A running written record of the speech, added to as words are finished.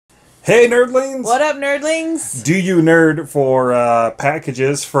Hey nerdlings! What up, nerdlings? Do you nerd for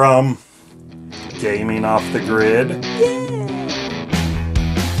packages from Gaming Off the Grid? Yeah!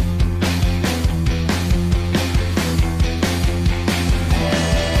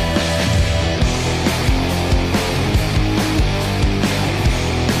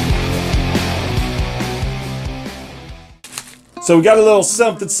 So we got a little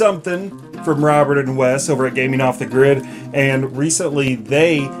something from Robert and Wes over at Gaming Off the Grid, and recently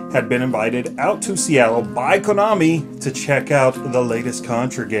they had been invited out to Seattle by Konami to check out the latest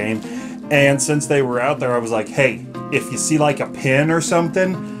Contra game. And since they were out there, I was like, hey, if you see like a pin or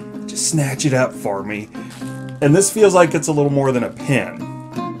something, just snatch it up for me. And this feels like it's a little more than a pin.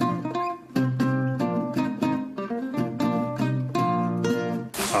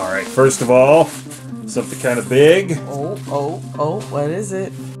 Alright, first of all, something kind of big. Oh, what is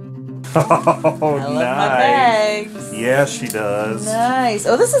it? Oh, I love nice. my bags. Yeah, she does. Nice.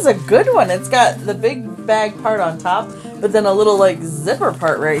 Oh, this is a good one. It's got the big bag part on top, but then a little like zipper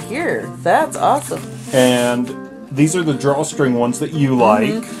part right here. That's awesome. And these are the drawstring ones that you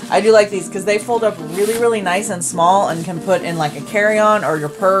like. I do like these because they fold up really, really nice and small and can put in like a carry-on or your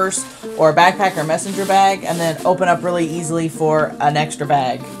purse or a backpack or messenger bag, and then open up really easily for an extra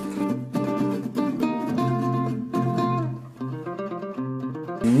bag.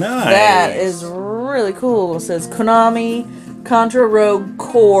 Nice. That is really cool. It says Konami Contra Rogue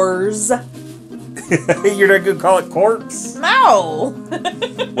Cores. You're not gonna call it corpse? No!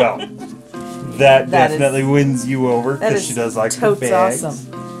 Well, that definitely wins you over because she does like the bags.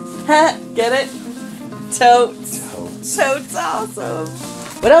 Awesome. Get it? Totes. Totes awesome.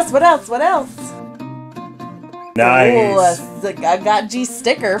 What else? What else? What else? Nice. Ooh, I got G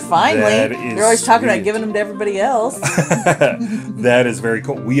sticker, finally. They're always talking about giving them to everybody else. That is very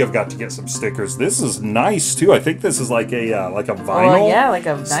cool. We have got to get some stickers. This is nice too. I think this is like a vinyl. Oh, yeah, like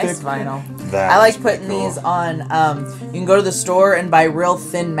a nice sticker. vinyl. That I like is putting cool. these on, you can go to the store and buy real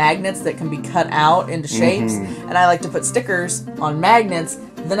thin magnets that can be cut out into shapes. And I like to put stickers on magnets.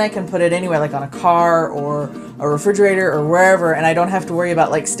 Then I can put it anywhere, like on a car or a refrigerator or wherever, and I don't have to worry about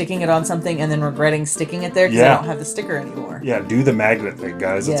like sticking it on something and then regretting sticking it there because I don't have the sticker anymore. Yeah, do the magnet thing,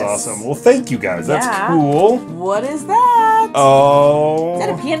 guys. It's Yes. awesome. Well, thank you, guys. That's Yeah. cool. What is that? Oh. Is that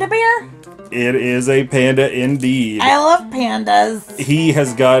a panda bear? It is a panda indeed. I love pandas. He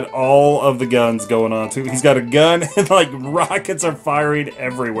has got all of the guns going on too. He's got a gun and like rockets are firing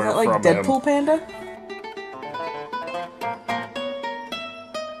everywhere Is that like from him. Deadpool panda?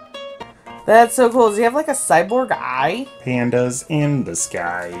 That's so cool. Does he have like a cyborg eye? Pandas in the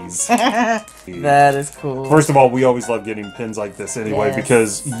skies. That is cool. First of all, we always love getting pins like this anyway Yes.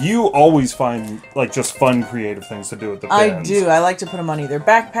 because you always find like just fun, creative things to do with the pins. I do. I like to put them on either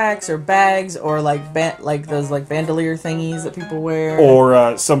backpacks or bags or like those like bandolier thingies that people wear.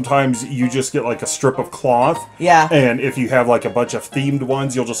 Or sometimes you just get like a strip of cloth. Yeah. And if you have like a bunch of themed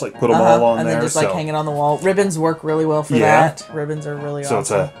ones, you'll just like put them all on and there. then just like hang it on the wall. Ribbons work really well for that. Ribbons are really awesome.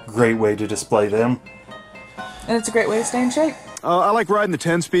 So it's a great way to display them. And it's a great way to stay in shape. I like riding the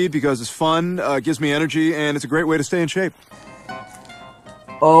 10-speed because it's fun, gives me energy, and it's a great way to stay in shape.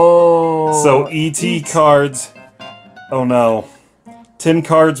 Oh. So ET cards. Oh no. 10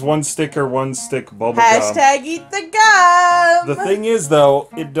 cards, 1 sticker, 1 stick bubble gum. Hashtag eat the gum. The thing is though,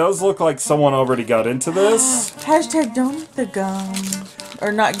 it does look like someone already got into this. Hashtag don't eat the gum.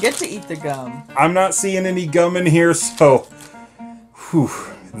 Or not get to eat the gum. I'm not seeing any gum in here, so whew,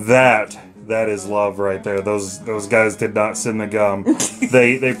 that is love right there. Those guys did not send the gum.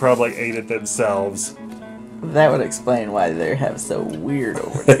 they probably ate it themselves. That would explain why they have so weird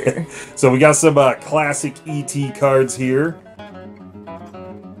over there. So we got some classic ET cards here.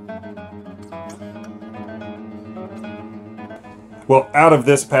 Well, out of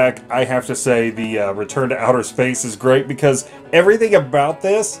this pack, I have to say the Return to Outer Space is great because everything about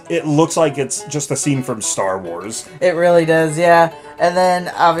this, it looks like it's just a scene from Star Wars. It really does, yeah. And then,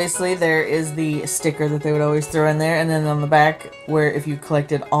 obviously, there is the sticker that they would always throw in there. And then on the back, where if you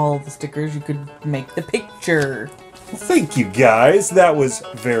collected all of the stickers, you could make the picture. Well, thank you, guys. That was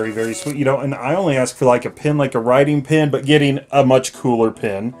very, very sweet. You know, and I only asked for like a pin, like a writing pin, but getting a much cooler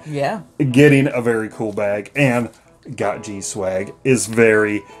pin. Yeah. Getting a very cool bag and got G swag is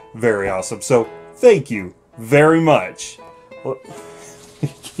very, very awesome. So thank you very much. Well,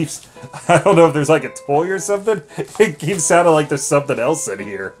 I don't know if there's like a toy or something. It keeps sounding like there's something else in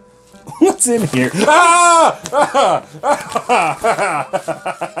here. What's in here?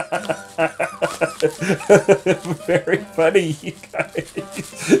 Very funny, you guys.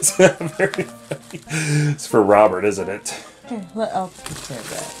 It's very funny. It's for Robert, isn't it? Here, I'll take care of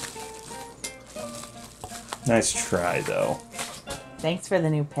that. Nice try, though. Thanks for the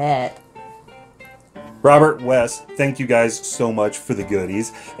new pet. Robert, Wes, thank you guys so much for the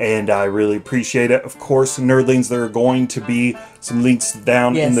goodies, and I really appreciate it. Of course, nerdlings, there are going to be some links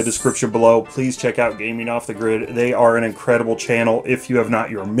down in the description below. Please check out Gaming Off the Grid. They are an incredible channel. If you have not,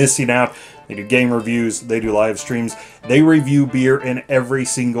 you're missing out. They do game reviews, they do live streams, they review beer in every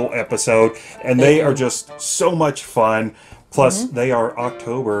single episode, and they are just so much fun. Plus, they are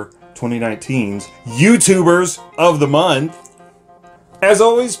October 2019's YouTubers of the Month. As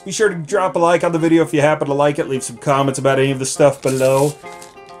always, be sure to drop a like on the video if you happen to like it. Leave some comments about any of the stuff below.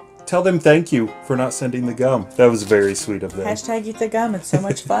 Tell them thank you for not sending the gum. That was very sweet of them. Hashtag eat the gum. It's so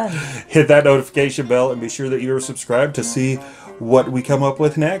much fun. Hit that notification bell and be sure that you are subscribed to see what we come up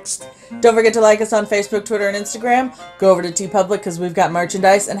with next. Don't forget to like us on Facebook, Twitter, and Instagram. Go over to TeePublic because we've got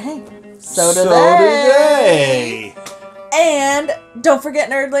merchandise. And hey, so do they. And don't forget,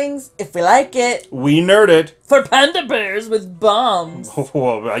 nerdlings, if we like it, we nerd it. For panda bears with bombs.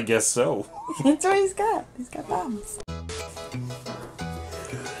 Well, I guess so. That's what he's got. He's got bombs.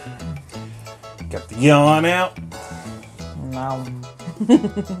 Got the yawn out. No.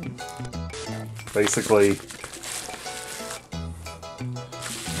 Basically,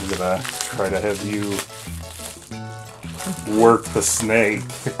 I'm gonna try to have you work the snake.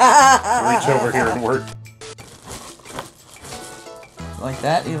 Reach over here and work. Like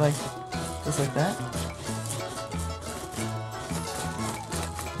that? You like just like that?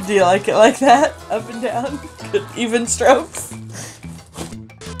 Do you like it like that? Up and down? Good even strokes?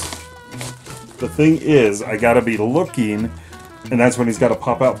 The thing is, I gotta be looking, and that's when he's gotta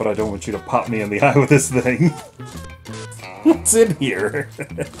pop out, but I don't want you to pop me in the eye with this thing. What's in here?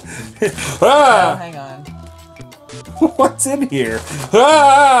 Ah! Oh, hang on. What's in here?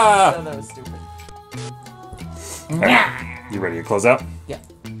 Ah! Oh, that was stupid. Right. You ready to close out?